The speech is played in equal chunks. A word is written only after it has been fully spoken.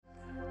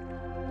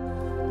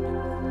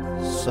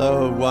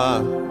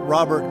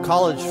Robert,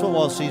 college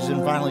football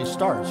season finally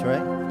starts,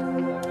 right?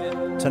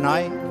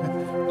 Tonight?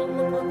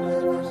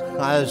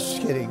 I was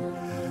just kidding.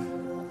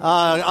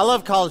 I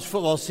love college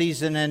football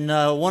season, and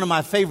one of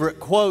my favorite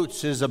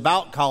quotes is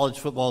about college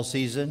football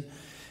season.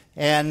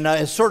 And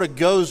it sort of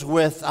goes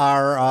with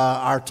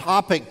our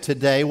topic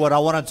today. What I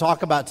want to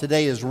talk about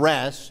today is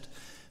rest,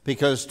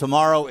 because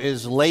tomorrow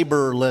is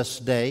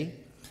Laborless Day.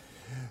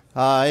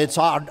 It's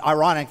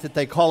ironic that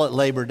they call it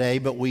Labor Day,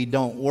 but we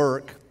don't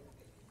work.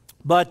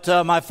 But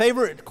my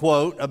favorite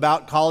quote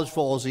about college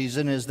football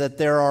season is that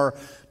there are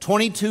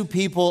 22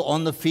 people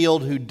on the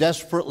field who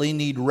desperately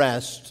need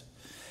rest,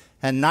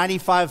 and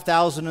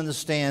 95,000 in the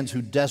stands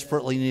who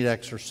desperately need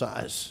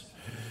exercise.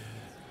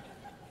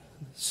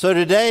 So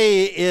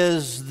today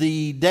is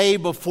the day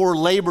before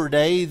Labor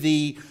Day,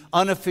 the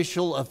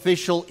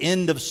official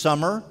end of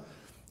summer.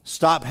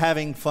 Stop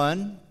having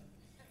fun.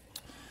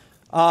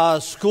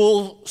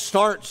 School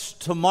starts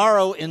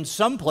tomorrow in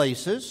some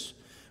places.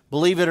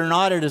 Believe it or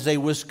not, it is a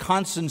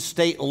Wisconsin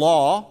state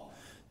law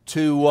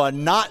to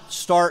not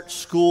start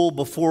school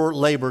before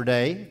Labor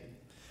Day.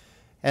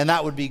 And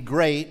that would be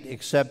great,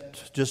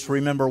 except just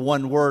remember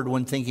one word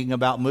when thinking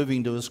about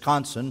moving to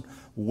Wisconsin: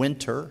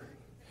 winter.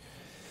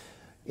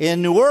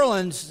 In New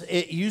Orleans,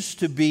 it used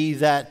to be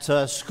that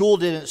school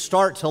didn't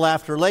start till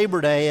after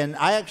Labor Day, and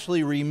I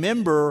actually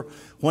remember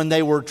when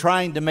they were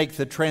trying to make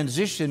the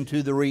transition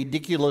to the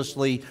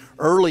ridiculously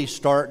early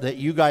start that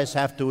you guys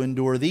have to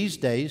endure these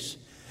days.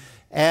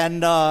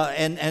 And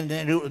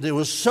it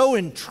was so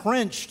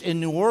entrenched in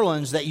New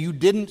Orleans that you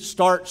didn't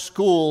start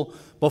school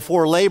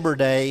before Labor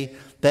Day,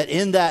 that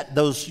in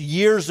those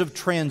years of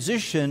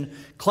transition,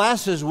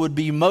 classes would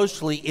be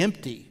mostly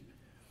empty.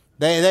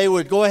 They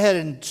would go ahead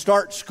and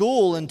start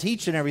school and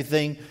teach and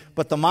everything,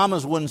 but the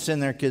mamas wouldn't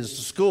send their kids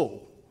to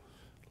school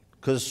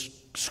because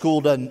school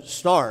doesn't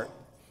start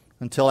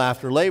until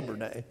after Labor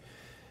Day.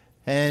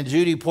 And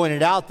Judy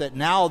pointed out that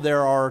now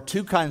there are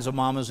two kinds of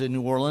mamas in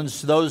New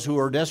Orleans: those who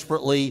are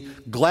desperately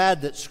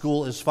glad that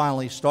school is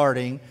finally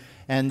starting,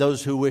 and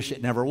those who wish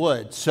it never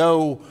would.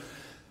 So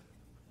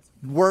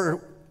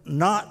we're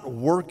not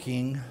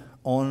working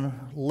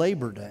on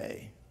Labor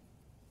Day.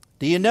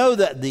 Do you know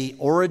that the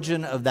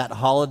origin of that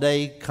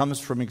holiday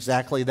comes from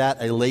exactly that,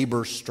 a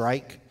labor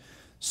strike?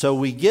 So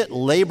we get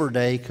Labor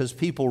Day because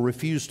people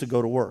refuse to go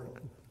to work.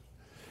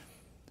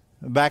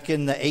 Back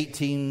in the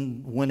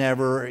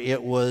whenever,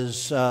 it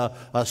was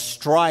a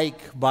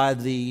strike by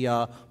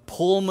the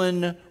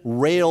Pullman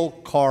Rail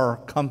Car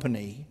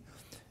Company,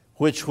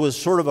 which was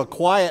sort of a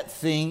quiet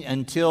thing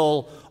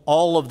until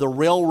all of the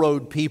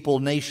railroad people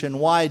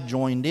nationwide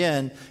joined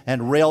in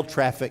and rail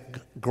traffic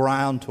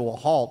ground to a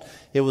halt.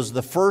 It was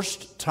the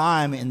first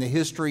time in the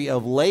history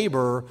of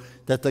labor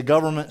that the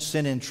government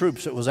sent in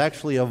troops. It was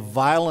actually a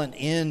violent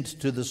end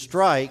to the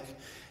strike.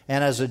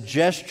 And as a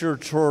gesture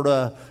toward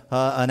an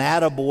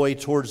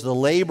attaboy towards the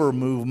labor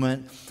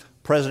movement,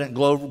 President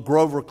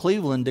Grover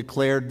Cleveland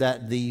declared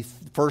that the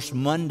first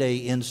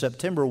Monday in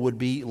September would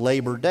be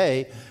Labor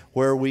Day,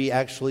 where we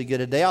actually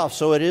get a day off.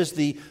 So it is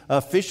the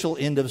official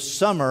end of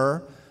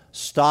summer.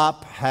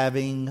 Stop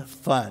having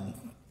fun.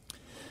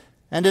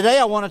 And today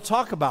I want to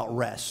talk about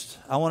rest.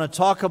 I want to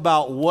talk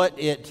about what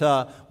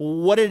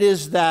it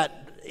is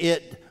that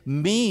it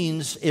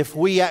means if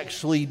we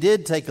actually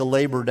did take a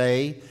Labor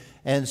Day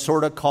and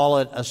sort of call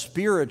it a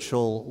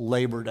spiritual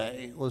Labor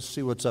Day. Let's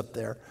see what's up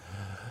there.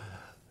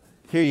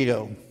 Here you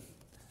go.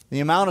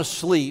 The amount of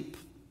sleep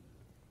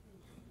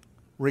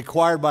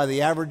required by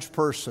the average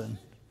person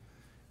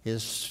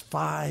is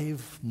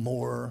 5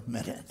 more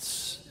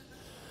minutes.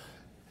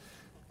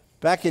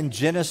 Back in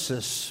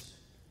Genesis,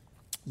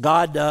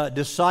 God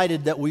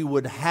decided that we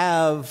would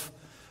have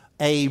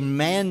a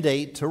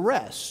mandate to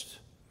rest.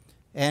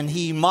 And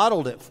He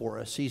modeled it for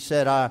us. He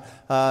said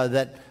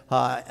that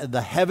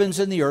the heavens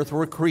and the earth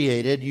were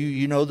created.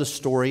 You know the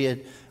story.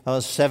 A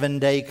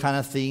 7-day kind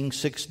of thing.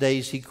 6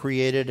 days He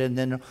created, and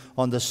then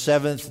on the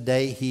 7th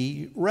day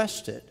He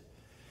rested.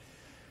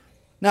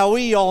 Now,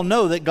 we all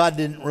know that God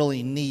didn't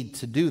really need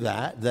to do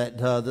that. That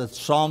the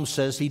Psalm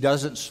says He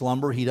doesn't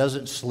slumber, He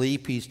doesn't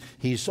sleep.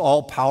 He's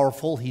all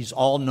powerful, He's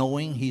all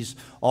knowing, He's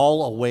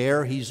all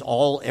aware, He's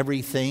all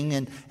everything,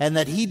 and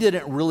that He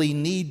didn't really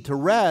need to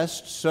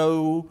rest.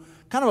 So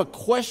kind of a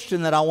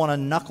question that I want to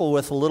knuckle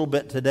with a little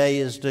bit today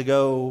is to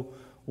go,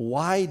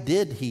 why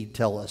did He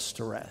tell us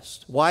to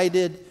rest? Why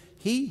did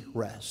He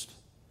rest?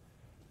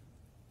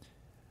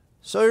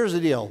 So here's the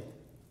deal.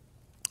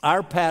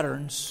 Our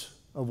patterns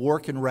of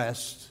work and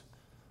rest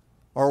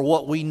are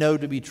what we know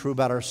to be true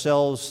about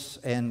ourselves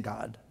and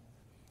God.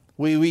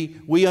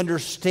 We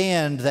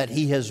understand that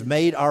He has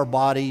made our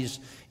bodies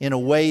in a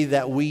way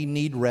that we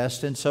need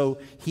rest, and so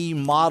He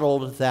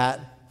modeled that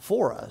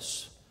for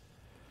us.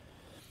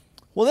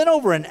 Well, then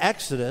over in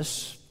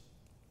Exodus,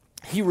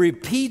 He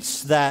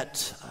repeats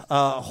that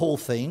whole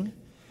thing,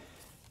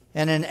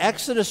 And in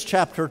Exodus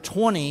chapter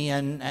 20,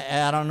 and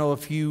I don't know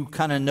if you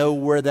kind of know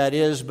where that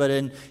is, but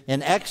in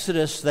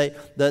Exodus,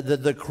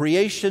 the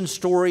creation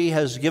story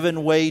has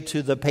given way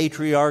to the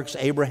patriarchs,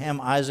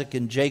 Abraham, Isaac,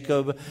 and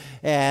Jacob.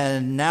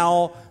 And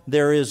now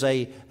there is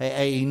a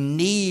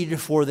need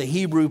for the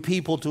Hebrew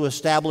people to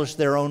establish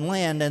their own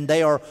land, and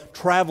they are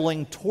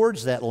traveling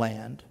towards that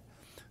land.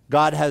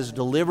 God has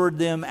delivered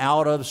them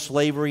out of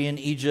slavery in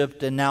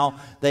Egypt, and now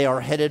they are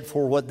headed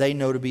for what they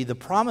know to be the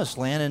promised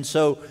land. And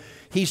so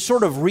he's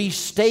sort of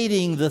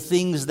restating the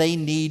things they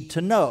need to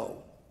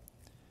know.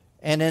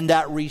 And in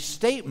that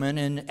restatement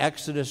in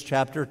Exodus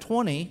chapter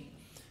 20,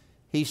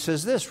 he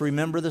says this: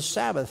 remember the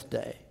Sabbath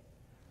day.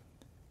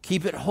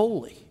 Keep it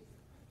holy.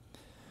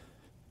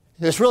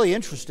 It's really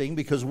interesting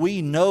because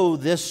we know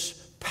this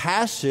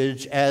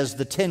passage as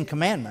the Ten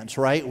Commandments,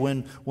 right?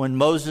 When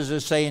Moses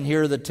is saying,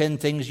 here are the 10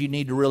 things you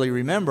need to really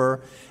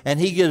remember, and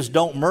he gives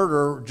don't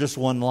murder just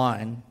one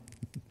line.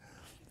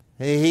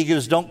 He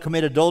gives don't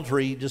commit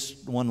adultery,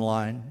 just one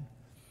line.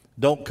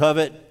 Don't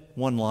covet,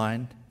 one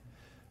line.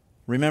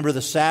 Remember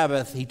the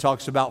Sabbath, he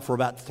talks about for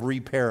about 3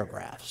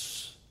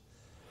 paragraphs.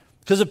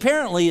 Because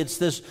apparently it's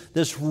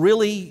this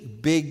really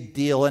big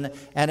deal, and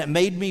it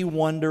made me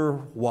wonder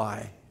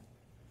why.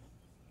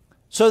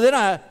 So then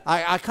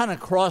I kind of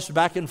crossed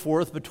back and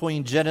forth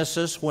between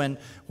Genesis when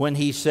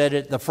he said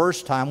it the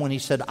first time, when he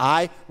said,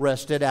 I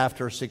rested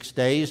after 6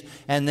 days,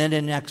 and then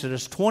in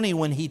Exodus 20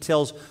 when he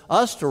tells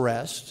us to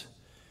rest.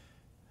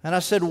 And I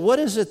said, what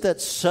is it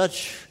that's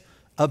such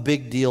a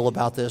big deal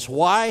about this?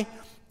 Why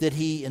did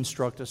he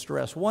instruct us to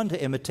rest? One,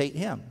 to imitate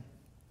him.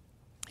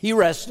 He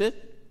rested.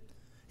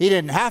 He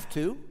didn't have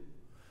to,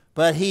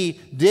 but he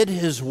did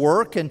his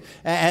work, and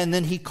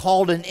then he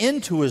called an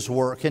end to his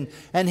work,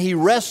 and he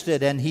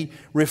rested, and he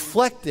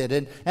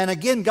reflected. And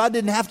again, God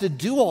didn't have to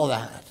do all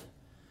that.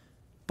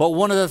 But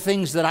one of the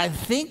things that I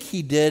think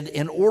he did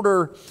in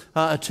order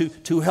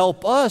to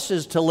help us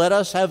is to let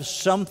us have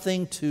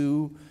something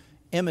to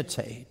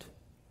imitate.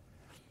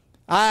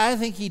 I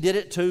think he did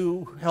it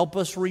to help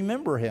us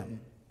remember him.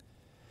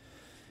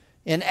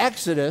 In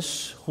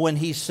Exodus, when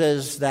he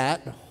says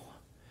that,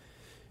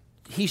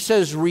 he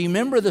says,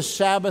 remember the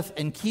Sabbath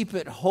and keep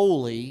it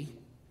holy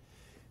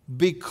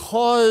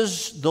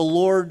because the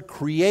Lord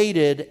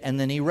created and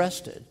then he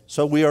rested.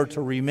 So we are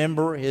to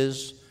remember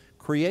his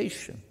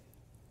creation.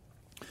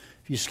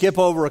 If you skip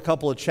over a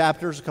couple of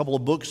chapters, a couple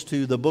of books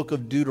to the book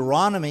of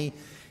Deuteronomy,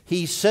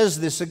 he says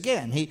this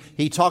again.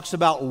 He talks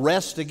about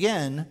rest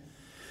again,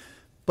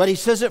 but he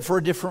says it for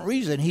a different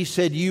reason. He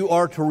said, you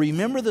are to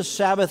remember the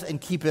Sabbath and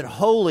keep it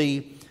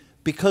holy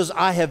because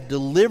I have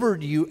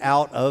delivered you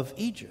out of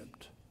Egypt.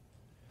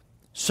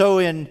 So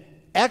in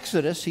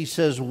Exodus, he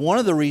says one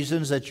of the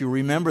reasons that you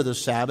remember the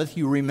Sabbath,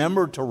 you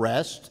remember to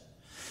rest.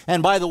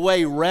 And by the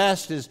way,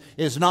 rest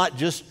is not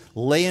just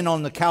laying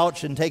on the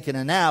couch and taking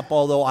a nap,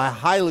 although I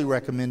highly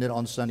recommend it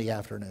on Sunday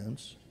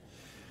afternoons.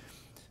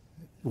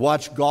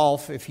 Watch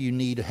golf if you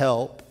need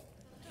help.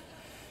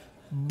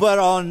 But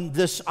on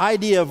this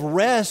idea of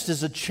rest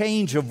is a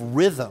change of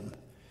rhythm.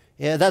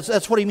 Yeah,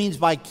 that's what he means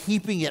by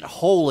keeping it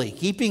holy,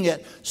 keeping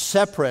it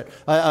separate,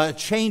 a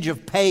change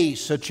of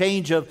pace, a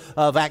change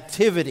of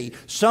activity.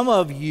 Some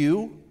of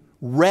you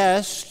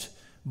rest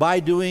by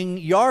doing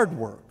yard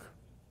work.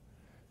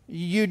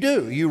 You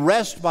do. You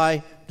rest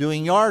by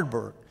doing yard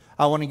work.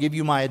 I want to give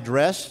you my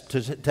address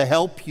to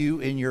help you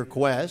in your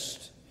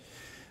quest.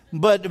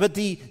 But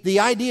the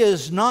idea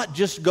is not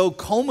just go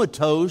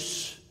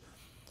comatose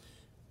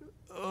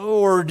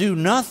or do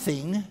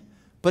nothing,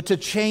 but to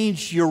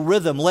change your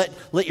rhythm.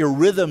 Let your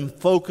rhythm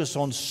focus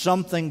on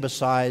something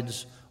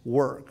besides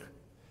work.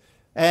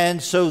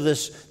 And so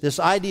this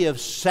idea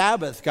of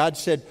Sabbath, God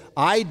said,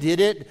 I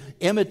did it,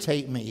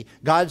 imitate me.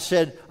 God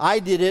said, I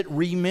did it,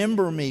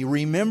 remember me.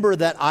 Remember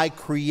that I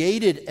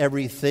created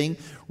everything.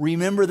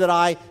 Remember that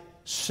I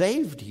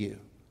saved you,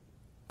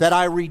 that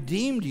I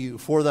redeemed you.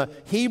 For the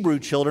Hebrew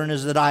children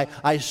is that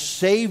I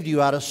saved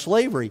you out of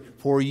slavery.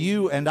 For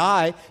you and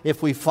I,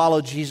 if we follow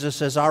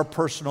Jesus as our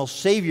personal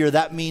Savior,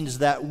 that means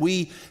that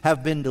we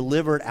have been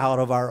delivered out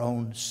of our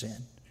own sin.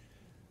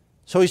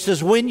 So he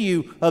says, when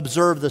you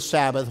observe the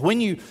Sabbath,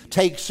 when you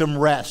take some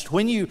rest,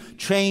 when you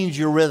change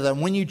your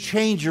rhythm, when you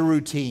change your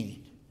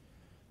routine,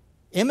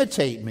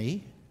 imitate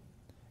me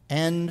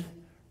and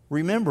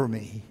remember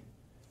me.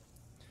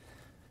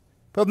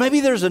 But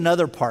maybe there's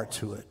another part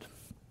to it.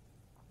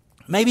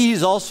 Maybe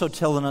he's also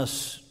telling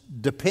us,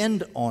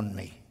 depend on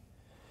me.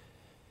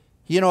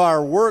 You know,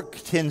 our work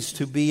tends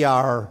to be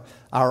our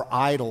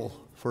idol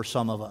for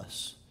some of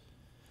us.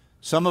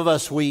 Some of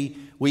us, we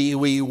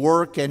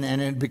work and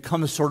it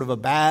becomes sort of a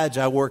badge.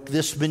 I work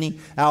this many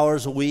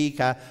hours a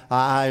week.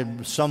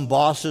 Some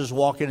bosses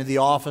walk into the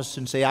office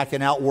and say, I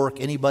can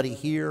outwork anybody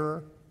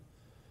here.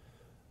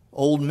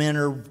 Old men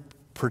are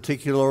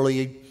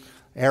particularly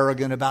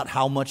arrogant about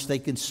how much they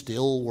can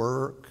still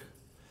work.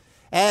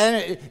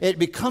 And it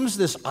becomes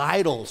this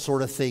idol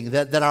sort of thing,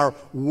 that our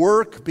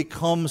work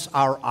becomes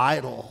our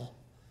idol.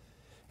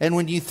 And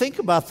when you think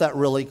about that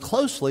really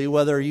closely,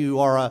 whether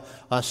you are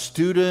a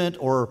student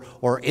or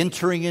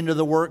entering into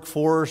the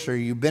workforce, or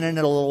you've been in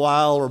it a little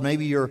while, or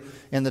maybe you're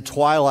in the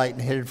twilight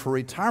and headed for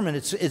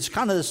retirement, it's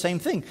kind of the same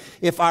thing.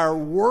 If our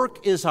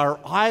work is our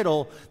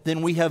idol,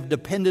 then we have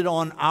depended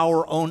on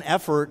our own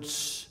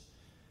efforts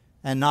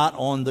and not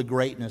on the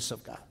greatness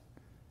of God.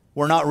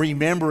 We're not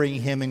remembering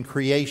Him in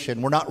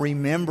creation. We're not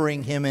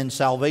remembering Him in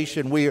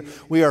salvation.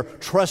 We are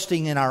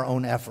trusting in our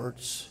own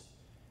efforts.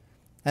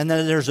 And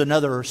then there's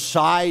another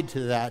side to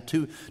that.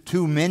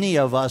 Too many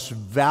of us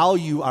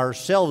value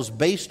ourselves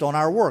based on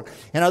our work.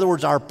 In other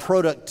words, our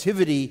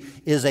productivity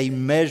is a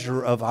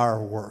measure of our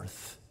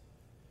worth.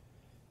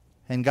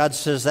 And God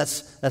says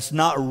that's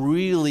not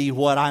really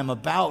what I'm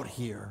about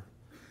here.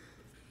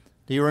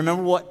 Do you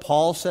remember what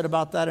Paul said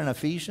about that in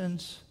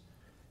Ephesians?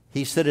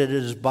 He said, it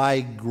is by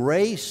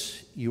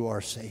grace you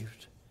are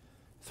saved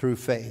through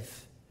faith.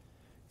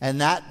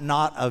 And that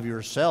not of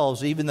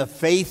yourselves. Even the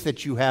faith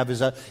that you have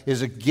is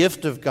a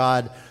gift of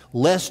God,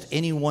 lest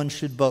anyone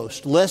should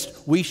boast,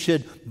 lest we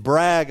should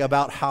brag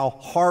about how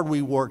hard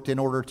we worked in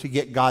order to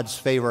get God's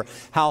favor,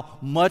 how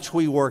much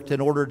we worked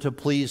in order to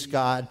please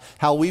God,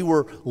 how we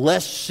were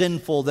less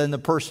sinful than the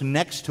person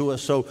next to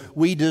us, so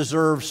we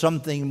deserve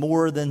something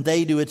more than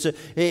they do.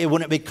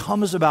 When it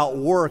becomes about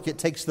work, it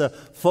takes the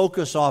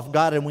focus off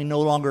God, and we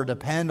no longer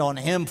depend on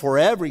Him for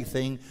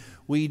everything.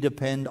 We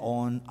depend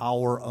on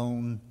our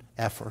own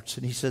efforts.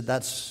 And he said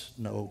that's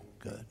no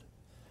good.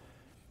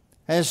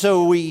 And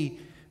so we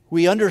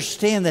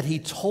understand that He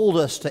told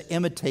us to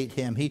imitate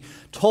Him. He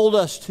told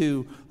us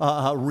to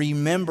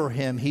remember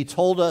Him. He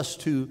told us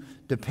to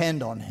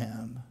depend on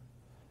Him.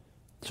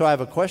 So I have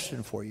a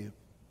question for you.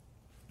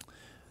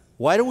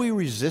 Why do we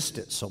resist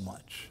it so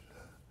much?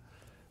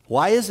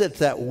 Why is it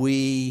that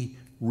we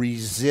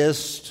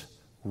resist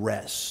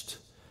rest?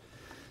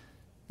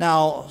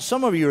 Now,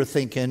 some of you are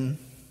thinking,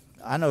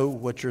 I know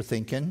what you're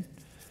thinking,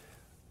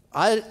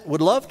 I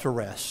would love to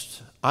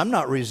rest. I'm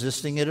not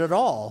resisting it at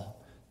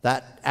all.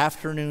 That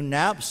afternoon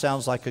nap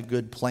sounds like a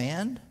good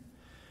plan.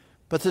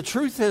 But the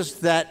truth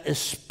is that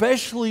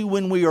especially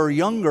when we are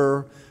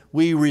younger,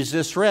 we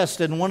resist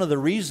rest. And one of the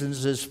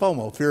reasons is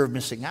FOMO, fear of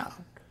missing out.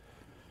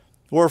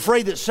 We're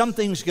afraid that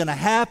something's going to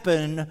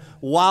happen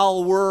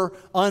while we're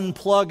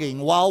unplugging,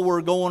 while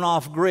we're going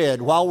off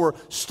grid, while we're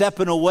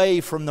stepping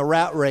away from the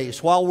rat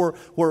race, while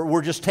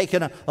we're just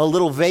taking a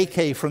little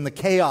vacay from the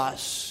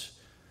chaos.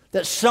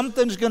 That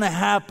something's going to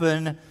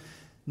happen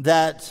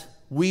that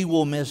we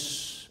will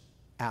miss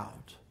out.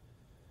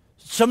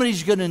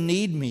 Somebody's going to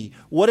need me.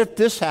 What if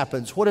this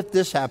happens? What if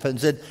this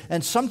happens?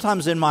 And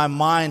sometimes in my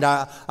mind,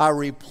 I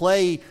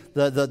replay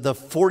the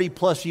 40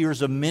 plus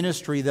years of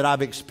ministry that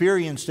I've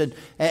experienced. And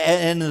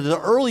in the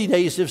early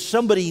days, if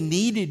somebody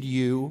needed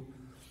you,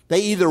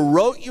 they either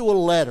wrote you a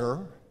letter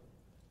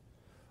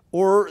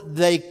or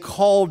they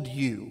called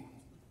you.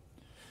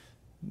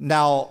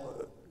 Now,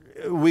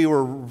 we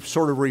were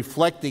sort of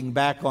reflecting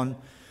back on,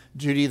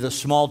 Judy, the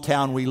small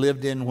town we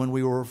lived in when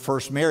we were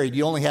first married.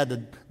 You only had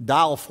to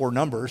dial 4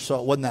 numbers, so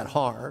it wasn't that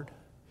hard.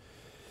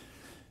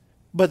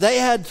 But they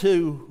had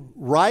to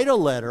write a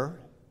letter,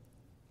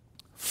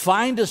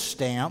 find a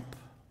stamp,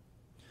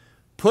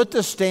 put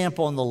the stamp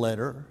on the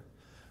letter,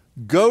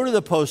 go to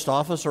the post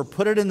office or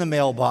put it in the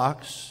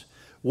mailbox,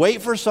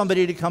 wait for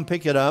somebody to come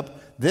pick it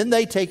up, then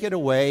they take it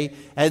away,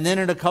 and then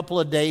in a couple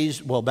of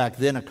days, well, back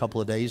then a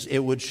couple of days, it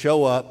would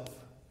show up.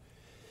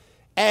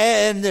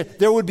 And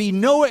there would be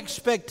no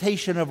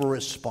expectation of a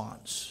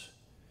response.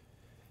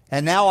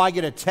 And now I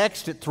get a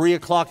text at 3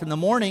 o'clock in the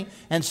morning,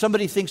 and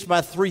somebody thinks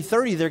by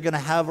 3:30 they're going to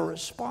have a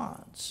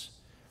response.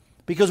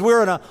 Because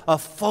we're in a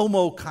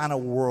FOMO kind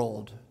of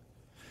world.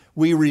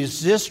 We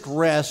resist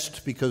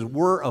rest because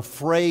we're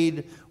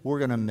afraid we're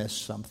going to miss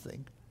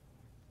something.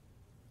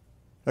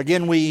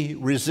 Again, we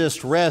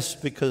resist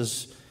rest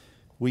because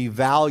we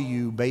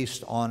value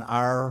based on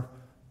our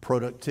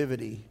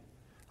productivity.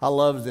 I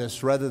love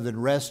this. Rather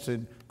than rest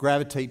and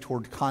gravitate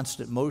toward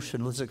constant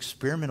motion, let's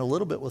experiment a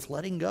little bit with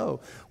letting go.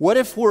 What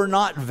if we're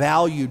not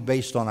valued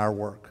based on our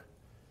work?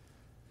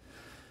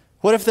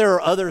 What if there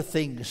are other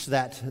things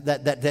that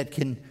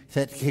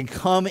can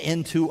come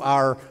into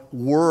our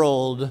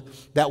world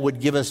that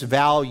would give us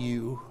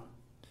value?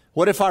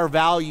 What if our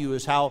value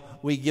is how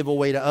we give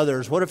away to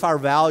others? What if our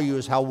value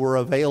is how we're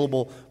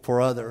available for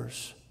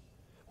others?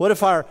 What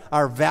if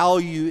our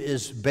value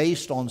is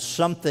based on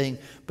something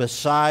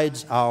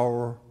besides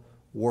our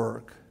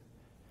work?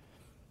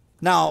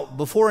 Now,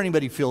 before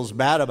anybody feels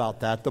bad about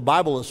that, the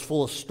Bible is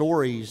full of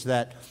stories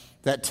that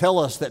tell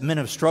us that men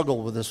have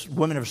struggled with this,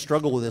 women have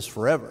struggled with this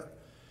forever.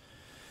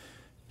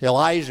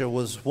 Elijah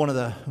was one of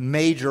the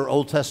major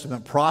Old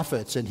Testament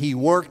prophets, and he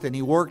worked and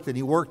he worked and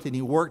he worked and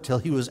he worked till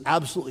he was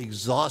absolutely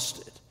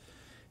exhausted.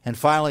 And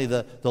finally,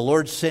 the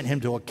Lord sent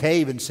him to a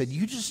cave and said,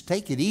 "You just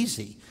take it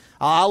easy.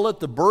 I'll let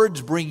the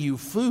birds bring you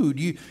food.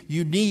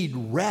 You need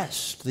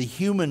rest. The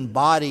human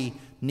body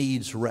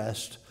needs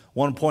rest."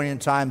 One point in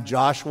time,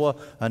 Joshua,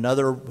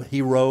 another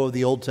hero of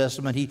the Old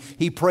Testament,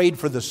 he prayed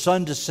for the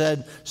sun to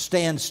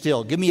stand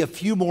still. Give me a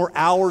few more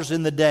hours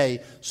in the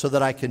day so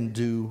that I can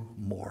do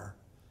more.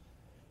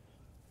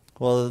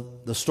 Well,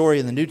 the story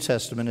in the New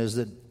Testament is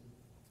that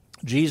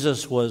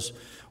Jesus was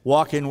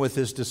walking with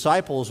his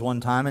disciples one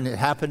time, and it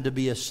happened to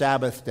be a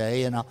Sabbath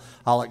day, and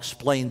I'll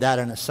explain that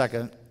in a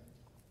second.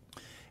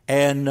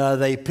 And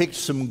they picked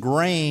some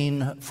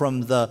grain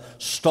from the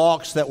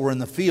stalks that were in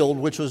the field,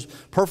 which was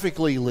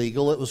perfectly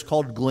legal. It was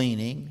called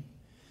gleaning.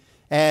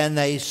 And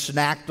they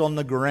snacked on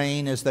the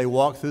grain as they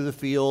walked through the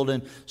field.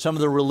 And some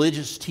of the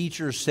religious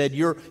teachers said,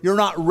 you're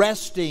not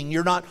resting.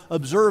 You're not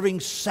observing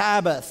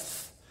Sabbath.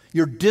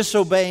 You're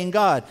disobeying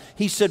God.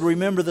 He said,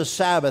 remember the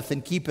Sabbath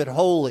and keep it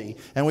holy.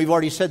 And we've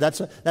already said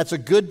that's a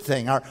good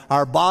thing.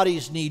 Our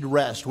bodies need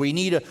rest. We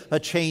need a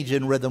change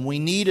in rhythm. We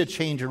need a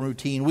change in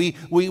routine.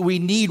 We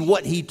need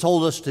what He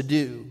told us to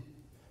do.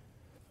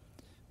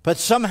 But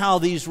somehow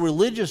these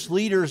religious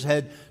leaders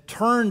had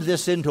turned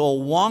this into a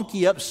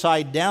wonky,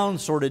 upside down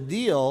sort of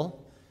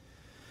deal.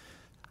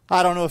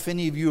 I don't know if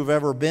any of you have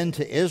ever been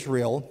to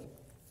Israel,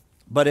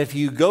 but if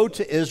you go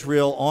to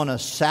Israel on a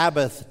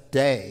Sabbath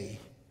day,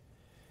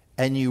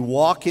 and you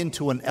walk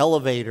into an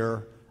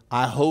elevator,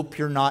 I hope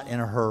you're not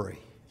in a hurry,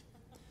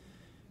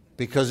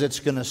 because it's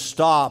going to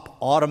stop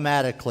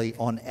automatically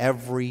on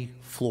every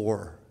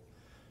floor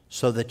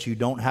so that you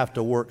don't have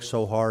to work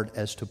so hard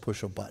as to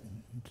push a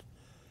button.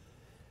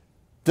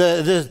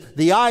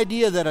 The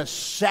idea that a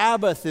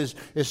Sabbath is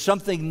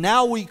something,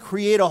 now we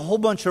create a whole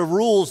bunch of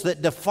rules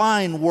that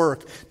define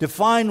work,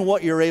 define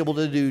what you're able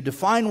to do,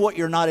 define what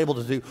you're not able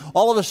to do.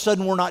 All of a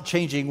sudden, we're not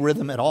changing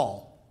rhythm at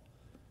all.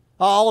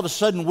 All of a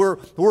sudden, we're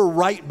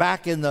right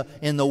back in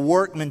the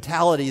work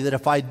mentality that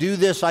if I do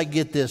this, I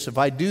get this. If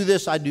I do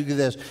this, I do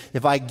this.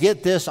 If I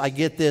get this, I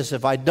get this.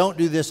 If I don't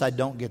do this, I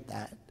don't get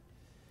that.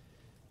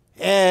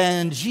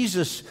 And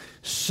Jesus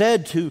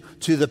said to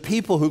the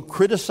people who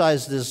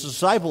criticized His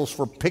disciples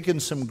for picking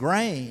some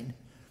grain,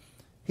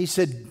 He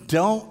said,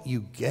 don't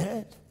you get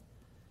it?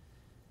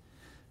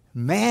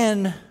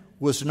 Man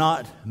was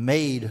not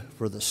made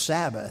for the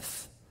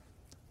Sabbath,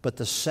 but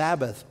the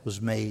Sabbath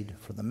was made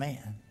for the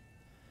man.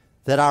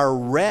 That our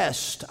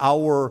rest,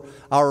 our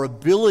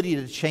ability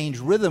to change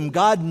rhythm,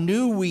 God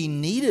knew we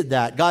needed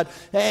that.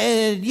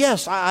 And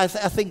yes, I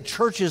think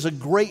church is a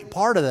great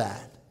part of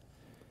that.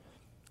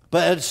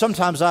 But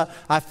sometimes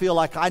I feel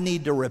like I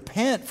need to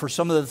repent for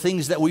some of the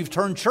things that we've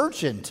turned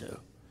church into.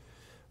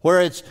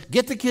 Where it's,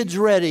 get the kids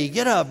ready,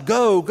 get up,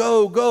 go,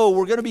 go, go.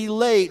 We're going to be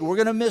late. We're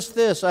going to miss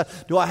this.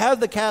 Do I have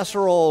the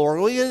casserole?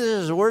 Or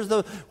where's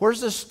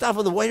the stuff?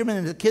 Wait a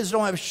minute, the kids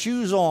don't have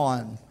shoes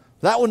on.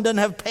 That one doesn't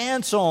have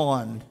pants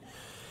on.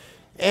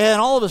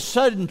 And all of a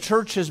sudden,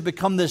 church has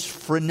become this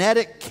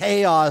frenetic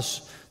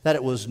chaos that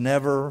it was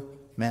never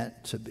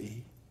meant to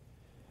be.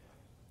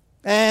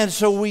 And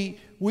so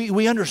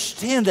we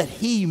understand that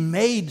He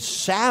made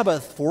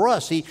Sabbath for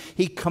us.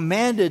 He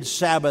commanded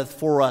Sabbath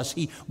for us.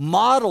 He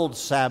modeled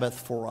Sabbath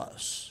for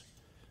us.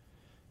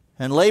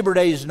 And Labor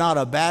Day is not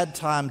a bad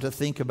time to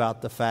think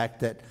about the fact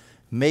that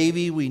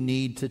maybe we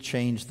need to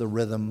change the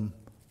rhythm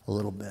a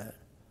little bit.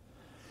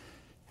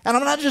 And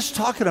I'm not just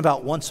talking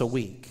about once a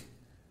week.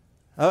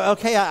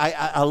 Okay,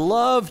 I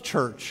love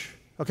church.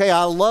 Okay,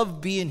 I love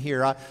being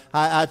here.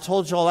 I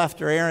told you all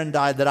after Aaron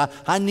died that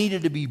I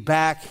needed to be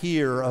back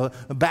here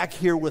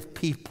with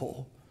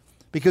people.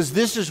 Because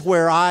this is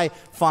where I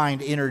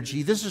find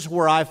energy. This is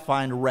where I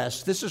find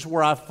rest. This is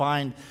where I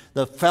find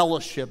the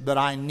fellowship that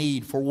I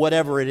need for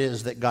whatever it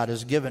is that God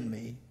has given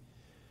me.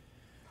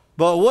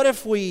 But what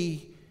if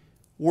we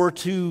were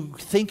to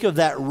think of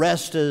that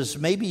rest as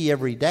maybe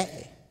every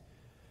day?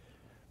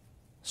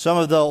 Some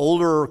of the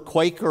older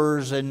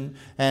Quakers and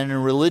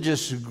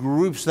religious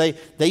groups, they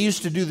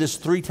used to do this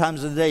 3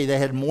 times a day. They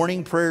had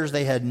morning prayers,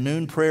 they had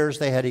noon prayers,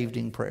 they had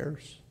evening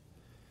prayers.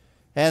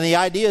 And the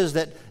idea is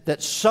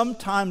that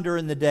sometime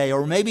during the day,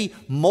 or maybe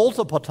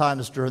multiple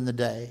times during the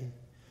day,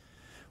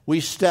 we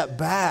step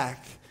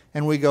back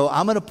and we go,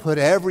 I'm going to put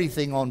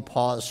everything on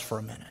pause for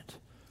a minute.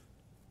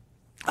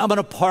 I'm going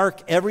to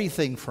park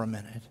everything for a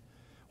minute.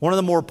 One of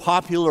the more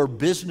popular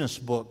business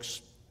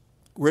books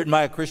written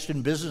by a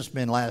Christian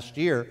businessman last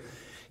year,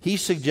 he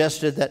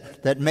suggested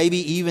that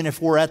maybe even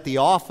if we're at the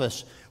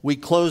office, we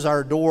close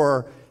our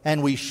door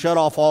and we shut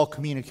off all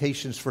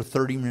communications for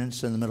 30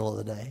 minutes in the middle of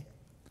the day.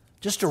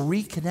 Just to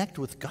reconnect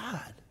with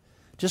God.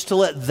 Just to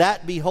let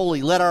that be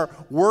holy. Let our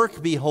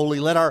work be holy.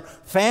 Let our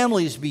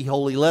families be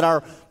holy. Let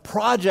our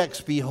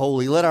projects be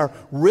holy. Let our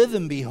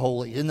rhythm be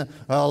holy. And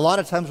a lot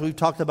of times we've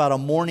talked about a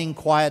morning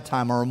quiet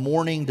time or a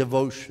morning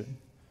devotion.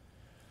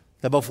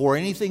 That before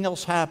anything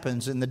else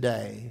happens in the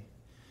day,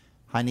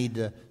 I need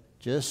to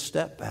just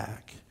step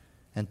back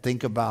and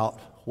think about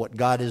what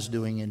God is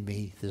doing in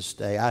me this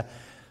day.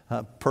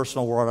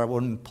 Personal word, I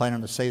wasn't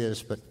planning to say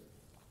this, but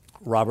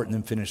Robert and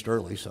them finished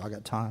early, so I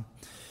got time.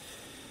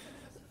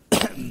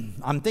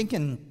 I'm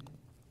thinking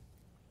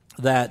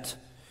that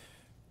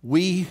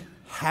we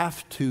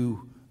have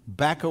to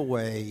back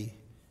away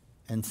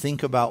and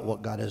think about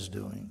what God is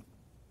doing.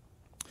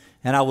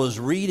 And I was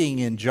reading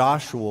in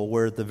Joshua,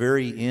 where at the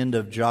very end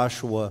of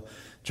Joshua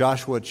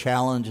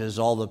challenges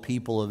all the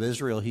people of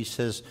Israel. He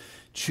says,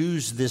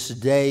 choose this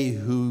day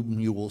whom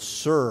you will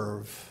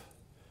serve.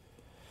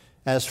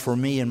 As for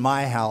me and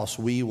my house,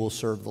 we will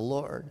serve the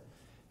Lord.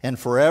 And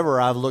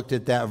forever I've looked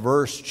at that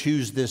verse,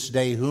 choose this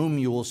day whom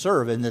you will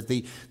serve, and that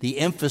the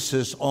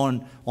emphasis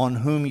on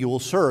whom you will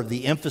serve,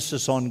 the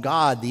emphasis on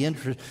God, the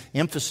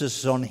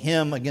emphasis on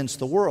Him against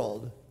the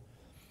world.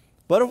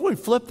 But if we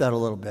flip that a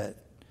little bit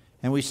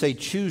and we say,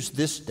 choose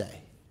this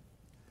day,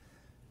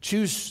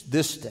 choose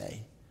this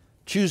day,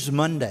 choose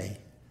Monday,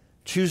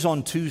 choose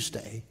on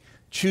Tuesday,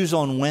 choose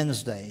on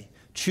Wednesday,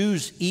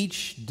 choose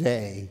each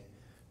day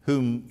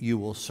whom you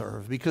will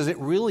serve, because it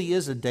really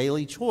is a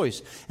daily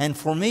choice. And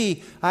for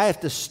me, I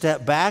have to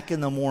step back in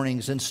the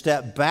mornings and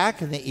step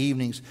back in the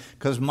evenings,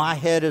 because my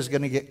head is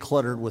going to get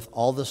cluttered with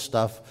all the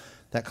stuff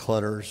that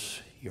clutters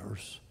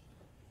yours.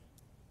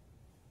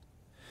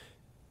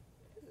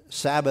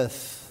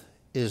 Sabbath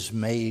is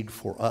made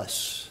for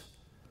us,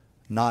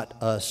 not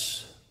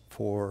us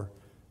for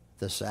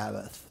the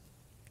Sabbath.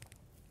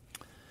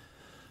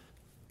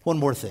 One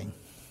more thing.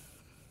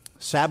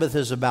 Sabbath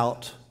is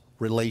about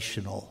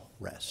relational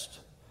rest.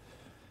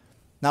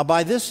 Now,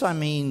 by this I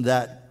mean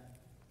that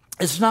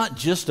it's not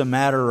just a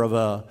matter of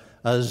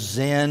a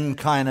Zen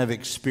kind of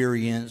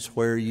experience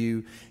where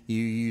you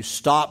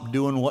stop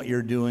doing what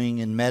you're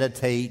doing and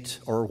meditate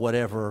or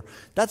whatever.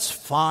 That's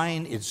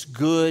fine. It's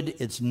good.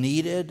 It's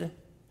needed.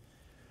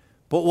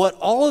 But what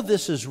all of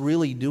this is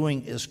really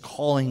doing is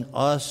calling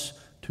us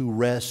to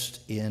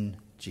rest in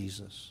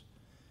Jesus.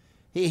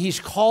 He's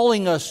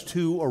calling us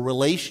to a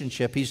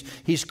relationship.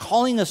 He's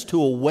calling us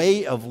to a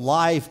way of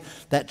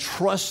life that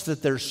trusts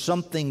that there's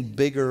something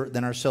bigger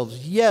than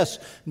ourselves. Yes,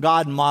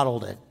 God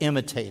modeled it.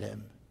 Imitate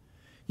Him.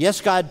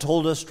 Yes, God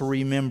told us to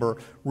remember.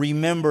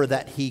 Remember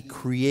that He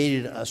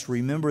created us.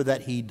 Remember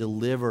that He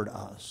delivered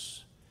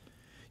us.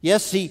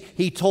 Yes,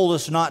 He told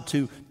us not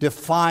to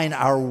define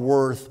our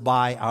worth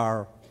by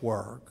our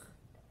work.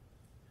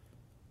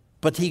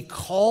 But He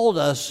called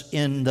us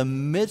in the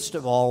midst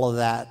of all of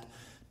that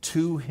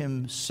to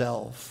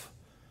Himself.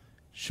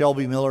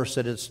 Shelby Miller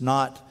said it's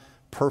not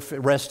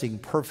resting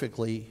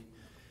perfectly,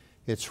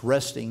 it's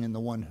resting in the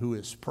one who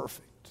is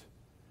perfect.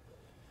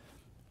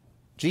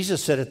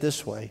 Jesus said it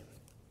this way.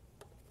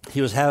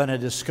 He was having a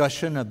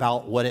discussion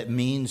about what it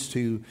means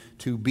to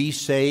be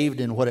saved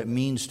and what it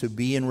means to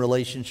be in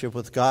relationship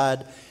with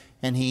God.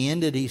 And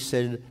he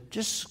said,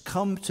 just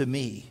come to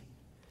me.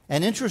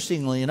 And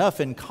interestingly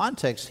enough, in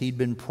context, he'd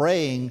been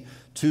praying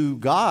to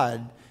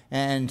God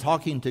and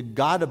talking to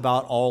God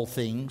about all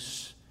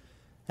things.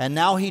 And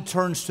now he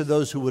turns to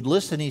those who would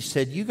listen. He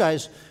said, you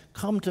guys,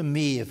 come to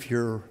me if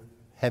you're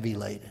heavy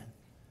laden.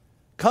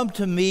 Come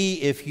to me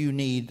if you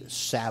need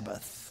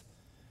Sabbath.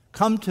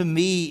 Come to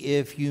me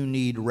if you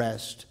need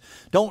rest.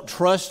 Don't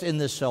trust in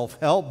the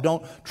self-help.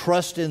 Don't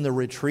trust in the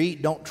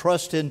retreat. Don't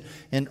trust in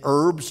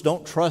herbs.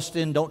 Don't trust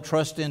in.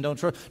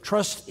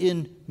 Trust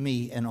in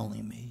me and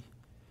only me.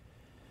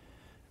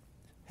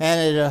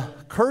 And it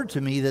occurred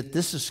to me that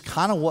this is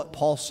kind of what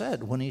Paul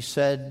said when he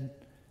said,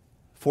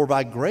 for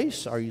by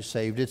grace are you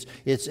saved.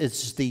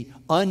 It's the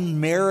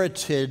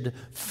unmerited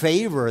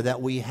favor that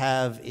we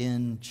have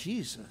in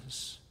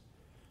Jesus.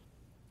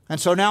 And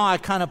so now I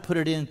kind of put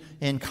it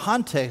in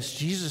context.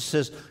 Jesus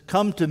says,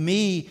 come to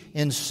me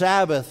in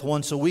Sabbath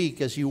once a week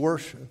as you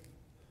worship.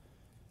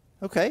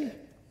 Okay.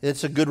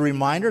 It's a good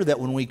reminder that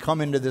when we come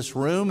into this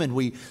room and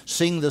we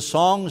sing the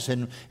songs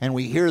and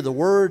we hear the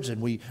words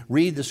and we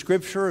read the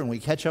scripture and we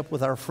catch up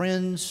with our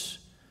friends,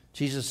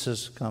 Jesus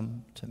says,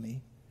 come to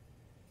me.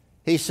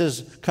 He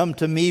says, come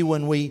to me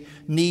when we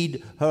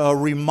need a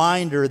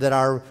reminder that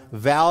our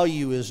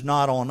value is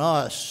not on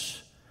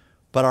us,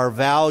 but our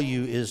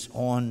value is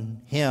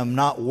on Him,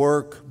 not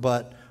work,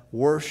 but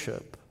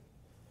worship.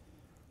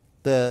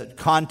 The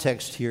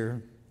context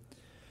here,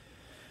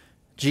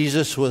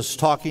 Jesus was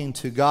talking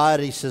to God.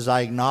 He says,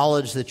 I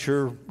acknowledge that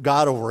you're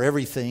God over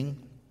everything.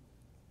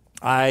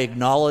 I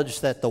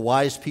acknowledge that the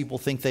wise people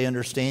think they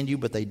understand you,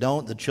 but they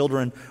don't. The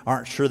children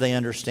aren't sure they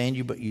understand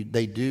you, but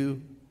they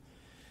do.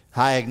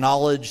 I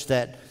acknowledge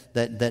that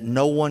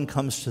no one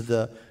comes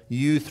to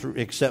you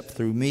except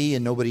through me,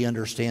 and nobody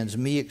understands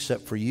me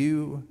except for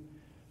you.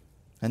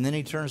 And then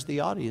he turns to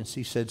the audience.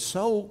 He said,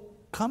 so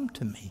come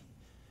to me.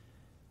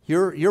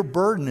 Your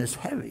burden is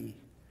heavy.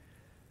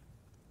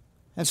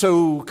 And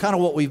so kind of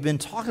what we've been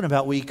talking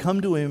about, we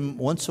come to Him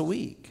once a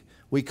week.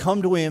 We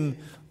come to Him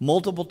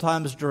multiple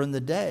times during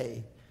the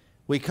day.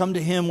 We come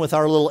to Him with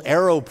our little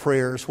arrow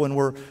prayers when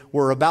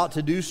we're about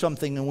to do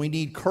something and we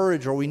need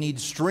courage or we need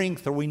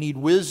strength or we need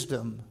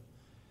wisdom.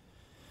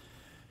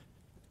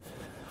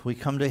 We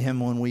come to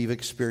Him when we've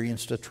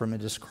experienced a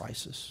tremendous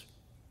crisis.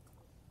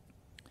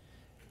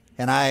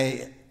 And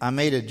I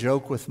made a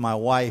joke with my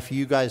wife.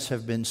 You guys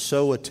have been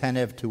so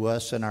attentive to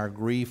us in our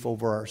grief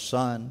over our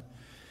son.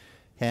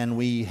 And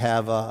we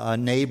have a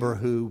neighbor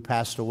who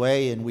passed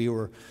away, and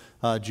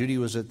Judy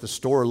was at the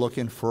store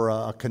looking for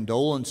a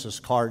condolences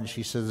card, and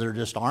she said, there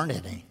just aren't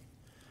any.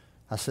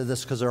 I said,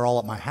 that's because they're all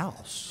at my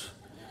house.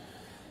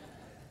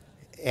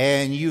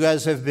 And you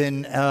guys have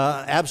been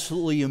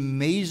absolutely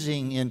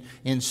amazing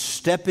in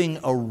stepping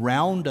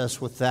around us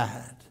with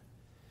that.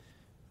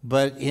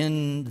 But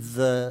in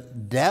the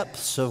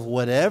depths of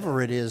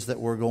whatever it is that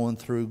we're going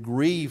through,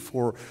 grief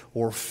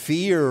or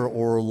fear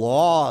or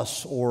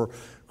loss or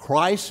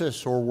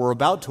crisis, or we're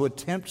about to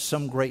attempt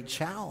some great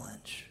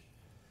challenge,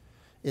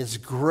 it's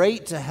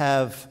great to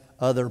have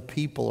other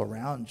people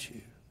around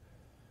you.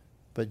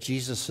 But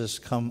Jesus says,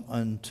 "Come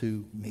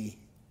unto me."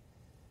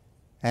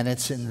 And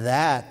it's in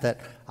that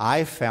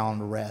I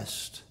found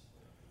rest.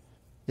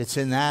 It's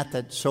in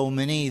that so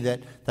many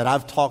that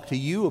I've talked to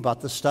you about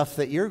the stuff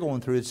that you're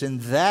going through. It's in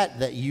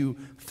that you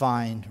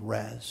find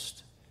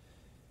rest.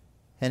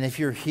 And if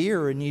you're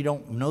here and you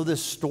don't know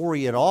this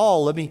story at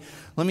all, let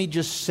me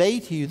just say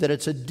to you that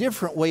it's a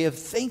different way of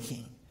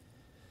thinking.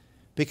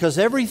 Because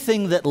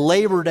everything that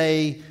Labor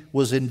Day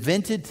was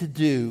invented to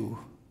do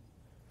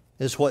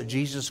is what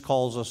Jesus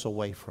calls us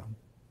away from.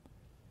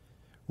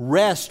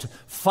 Rest,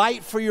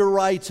 fight for your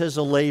rights as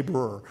a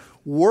laborer.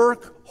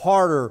 Work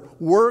harder,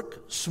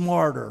 work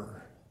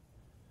smarter.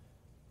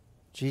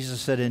 Jesus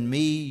said, "In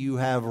me you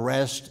have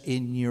rest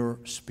in your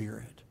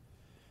spirit.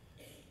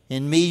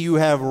 In me you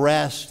have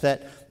rest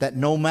that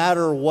no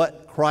matter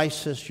what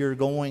crisis you're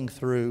going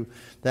through,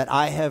 that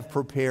I have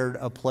prepared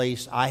a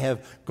place. I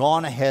have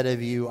gone ahead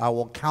of you. I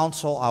will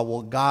counsel, I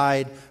will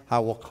guide, I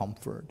will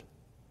comfort."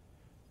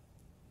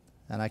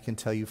 And I can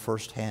tell you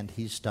firsthand,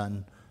 He's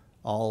done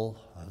all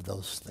of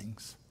those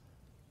things.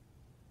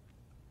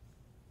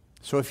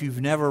 So if you've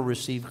never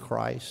received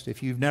Christ,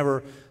 if you've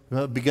never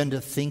begun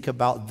to think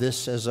about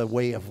this as a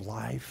way of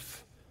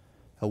life,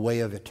 a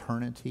way of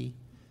eternity,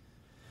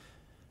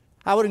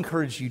 I would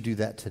encourage you to do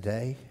that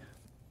today.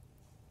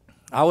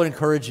 I would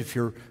encourage, if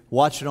you're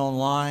watching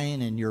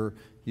online and you're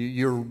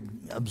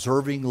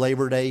observing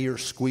Labor Day, you're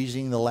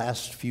squeezing the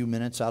last few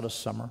minutes out of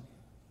summer,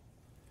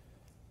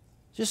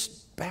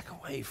 just back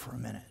away for a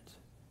minute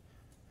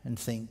and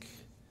think,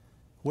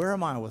 where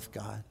am I with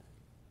God?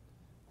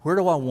 Where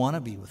do I want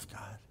to be with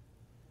God?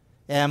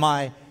 Am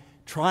I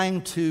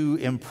trying to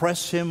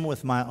impress Him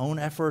with my own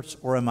efforts,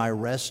 or am I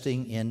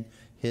resting in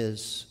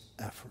His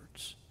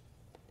efforts?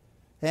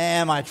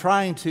 Am I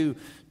trying to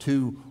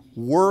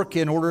work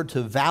in order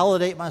to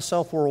validate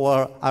myself, or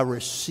will I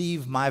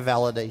receive my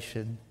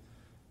validation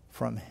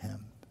from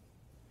Him?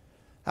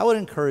 I would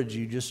encourage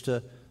you just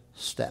to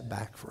step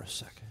back for a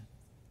second.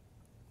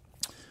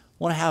 I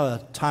want to have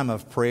a time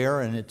of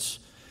prayer, and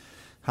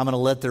I'm going to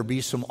let there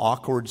be some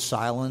awkward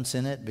silence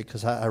in it,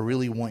 because I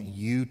really want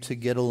you to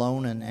get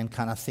alone and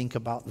kind of think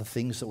about the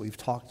things that we've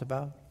talked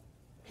about.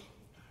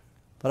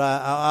 But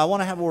I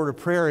want to have a word of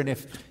prayer, and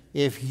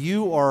if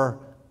you are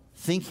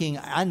thinking,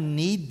 I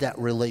need that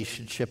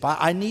relationship,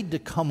 I need to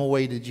come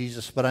away to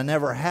Jesus, but I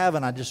never have,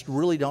 and I just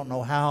really don't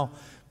know how,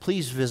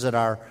 please visit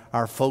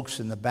our folks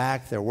in the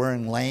back. They're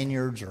wearing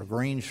lanyards or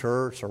green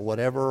shirts or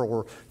whatever,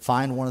 or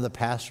find one of the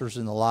pastors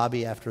in the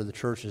lobby after the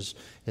church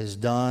is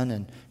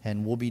done,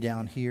 and we'll be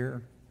down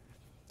here.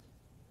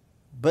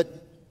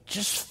 But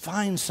just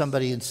find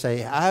somebody and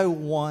say, I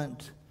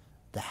want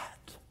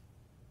that.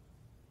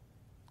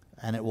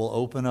 And it will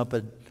open up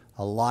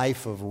a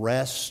life of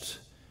rest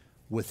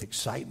with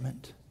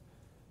excitement,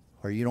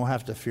 where you don't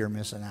have to fear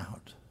missing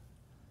out,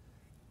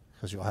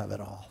 because you'll have it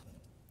all.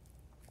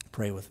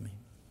 Pray with me.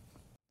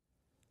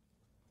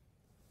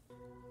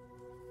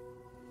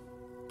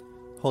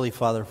 Holy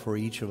Father, for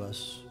each of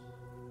us,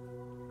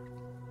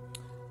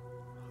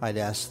 I'd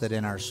ask that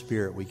in our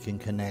spirit we can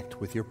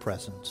connect with your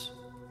presence.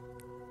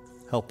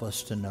 Help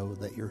us to know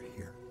that you're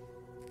here.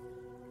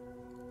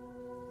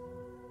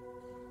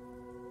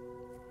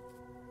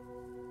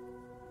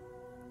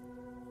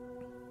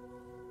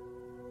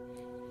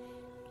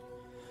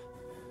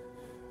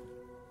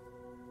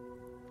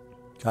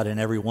 God, in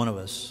every one of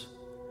us,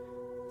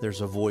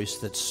 there's a voice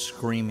that's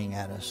screaming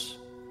at us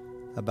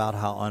about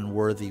how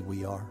unworthy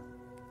we are.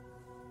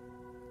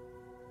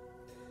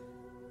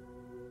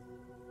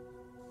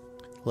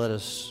 Let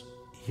us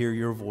hear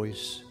your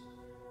voice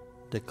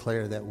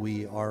declare that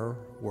we are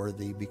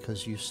worthy,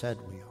 because you said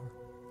we are.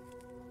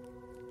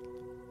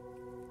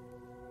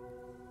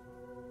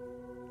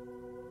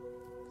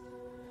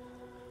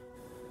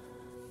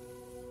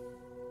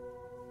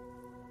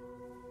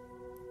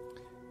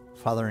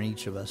 Father, in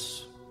each of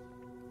us,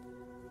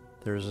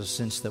 there's a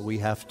sense that we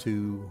have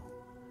to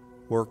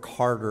work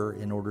harder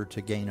in order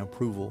to gain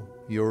approval,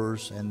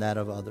 yours and that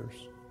of others.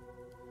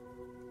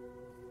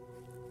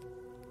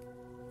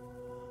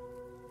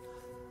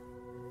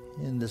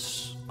 In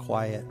this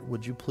quiet,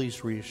 would you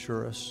please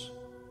reassure us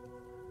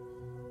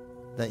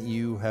that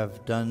you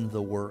have done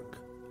the work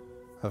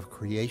of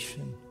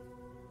creation,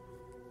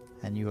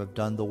 and you have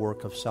done the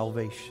work of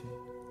salvation,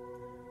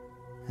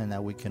 and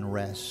that we can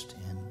rest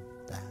in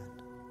that.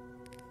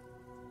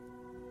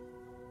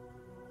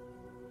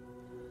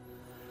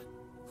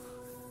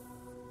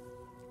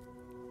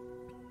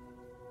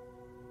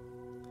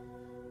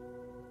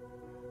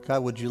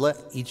 God, would you let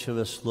each of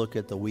us look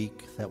at the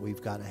week that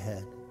we've got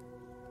ahead?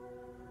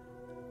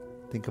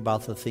 Think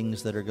about the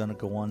things that are going to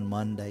go on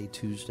Monday,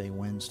 Tuesday,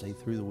 Wednesday,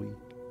 through the week.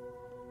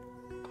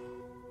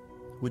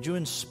 Would you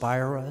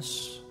inspire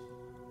us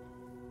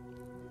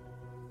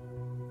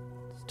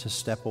to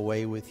step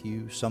away with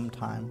you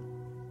sometime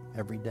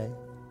every day?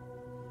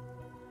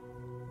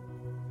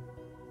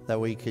 That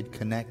we could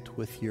connect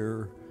with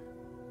your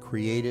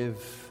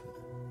creative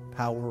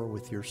power,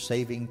 with your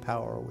saving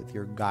power, with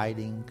your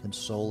guiding,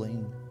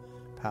 consoling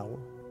power.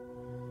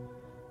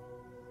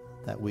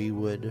 That we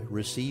would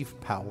receive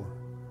power.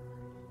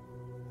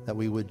 That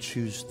we would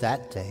choose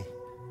that day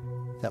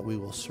that we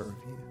will serve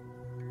you.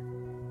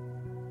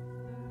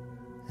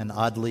 And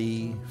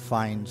oddly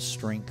find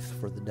strength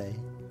for the day.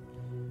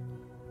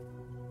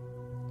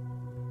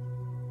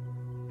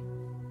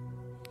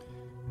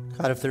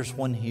 God, if there's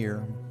one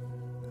here,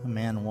 a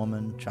man,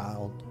 woman,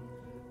 child,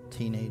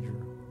 teenager,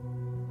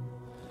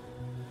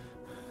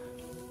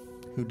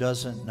 who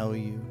doesn't know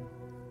you,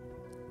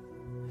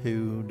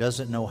 who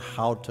doesn't know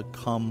how to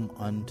come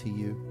unto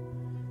you,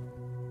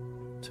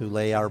 to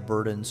lay our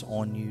burdens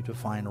on you, to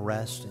find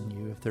rest in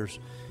you.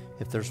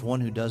 If there's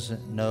one who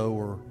doesn't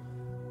know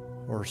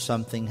or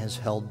something has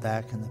held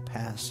back in the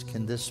past,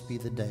 can this be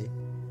the day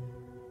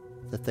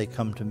that they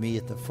come to me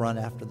at the front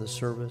after the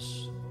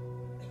service?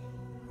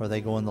 Or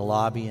they go in the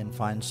lobby and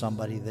find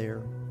somebody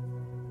there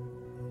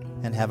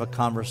and have a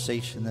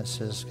conversation that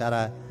says,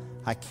 God,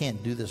 I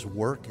can't do this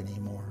work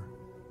anymore.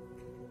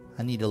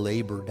 I need a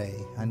labor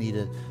day. I need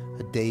a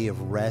day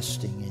of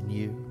resting in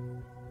you.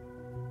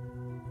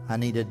 I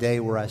need a day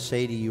where I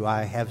say to you,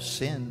 I have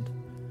sinned.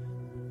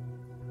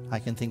 I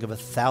can think of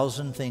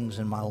 1,000 things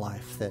in my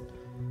life that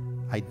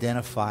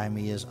identify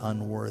me as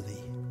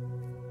unworthy.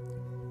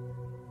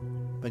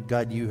 But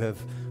God, you have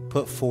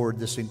put forward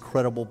this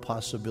incredible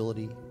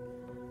possibility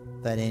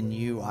that in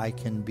you I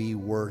can be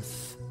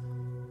worth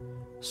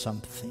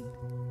something.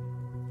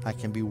 I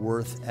can be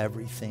worth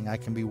everything. I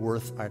can be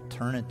worth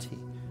eternity.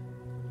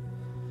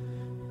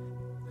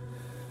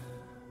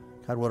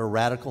 God, what a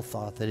radical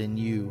thought that in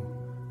you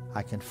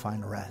I can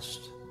find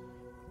rest.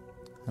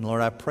 And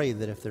Lord, I pray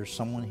that if there's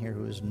someone here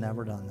who has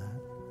never done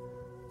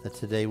that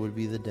today would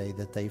be the day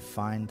that they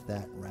find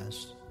that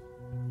rest.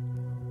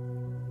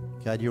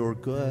 God, you are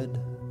good.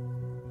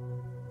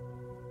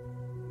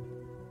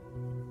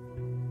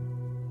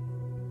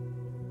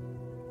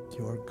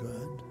 You are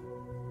good.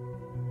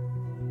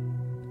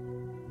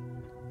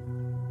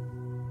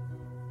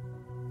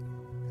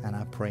 And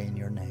I pray in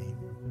your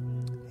name.